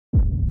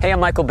Hey, I'm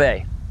Michael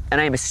Bay,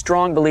 and I am a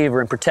strong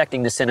believer in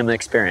protecting the cinema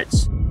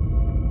experience.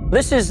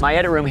 This is my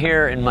edit room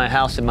here in my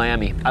house in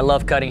Miami. I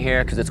love cutting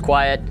here because it's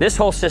quiet. This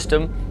whole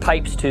system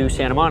pipes to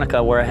Santa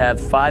Monica where I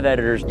have 5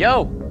 editors.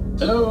 Yo!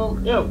 Hello!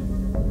 Yo!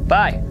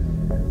 Bye!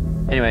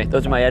 Anyway,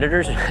 those are my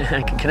editors.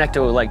 I can connect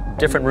to like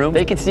different rooms.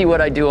 They can see what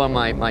I do on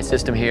my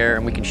system here,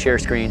 and we can share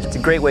screens. It's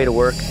a great way to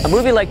work. A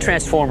movie like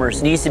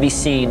Transformers needs to be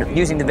seen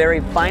using the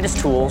very finest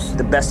tools,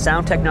 the best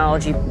sound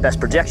technology, best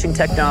projection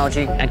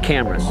technology, and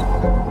cameras.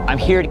 I'm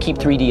here to keep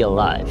 3D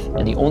alive,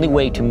 and the only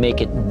way to make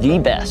it the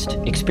best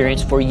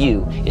experience for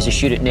you is to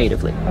shoot it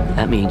natively.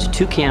 That means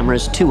 2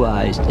 cameras, 2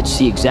 eyes that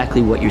see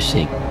exactly what you're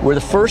seeing. We're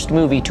the first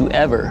movie to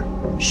ever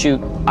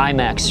shoot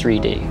IMAX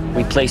 3D.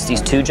 We place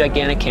these 2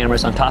 gigantic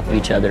cameras on top of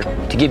each other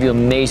to give you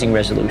amazing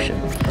resolution.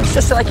 It's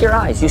just like your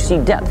eyes, you see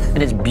depth,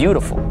 and it's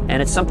beautiful,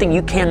 and it's something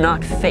you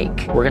cannot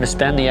fake. We're gonna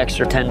spend the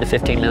extra $10 to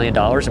 $15 million,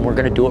 and we're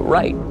gonna do it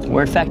right.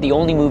 We're in fact the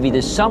only movie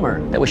this summer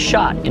that was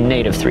shot in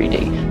native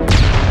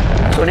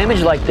 3D. So an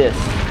image like this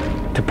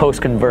to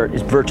post-convert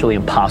is virtually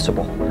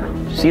impossible.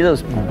 See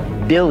those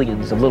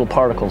billions of little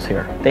particles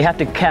here? They have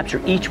to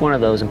capture each one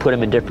of those and put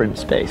them in different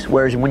space,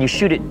 whereas when you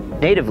shoot it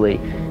natively,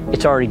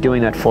 it's already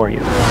doing that for you.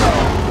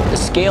 The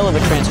scale of a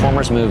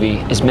Transformers movie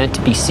is meant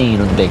to be seen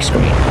on the big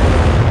screen,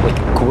 with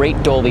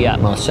great Dolby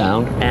Atmos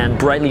sound and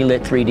brightly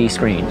lit 3D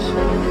screens.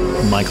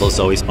 Michael's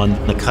always on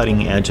the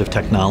cutting edge of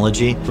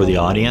technology for the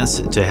audience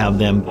to have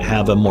them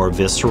have a more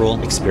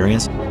visceral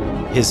experience.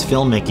 His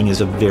filmmaking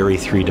is a very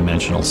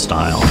 3-dimensional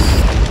style.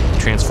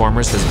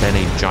 Transformers has been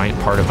a giant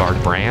part of our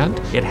brand.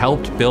 It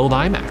helped build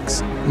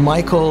IMAX.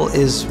 Michael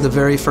is the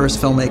very first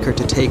filmmaker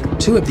to take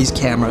 2 of these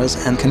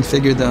cameras and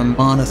configure them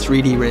on a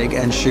 3D rig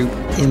and shoot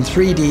in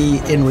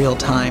 3D in real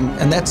time,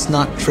 and that's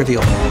not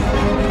trivial.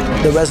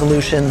 The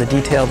resolution, the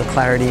detail, the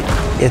clarity,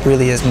 it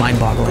really is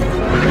mind-boggling.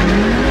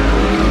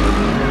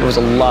 It was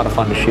a lot of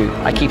fun to shoot.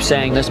 I keep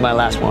saying this is my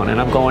last one,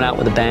 and I'm going out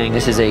with a bang.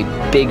 This is a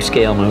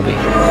big-scale movie.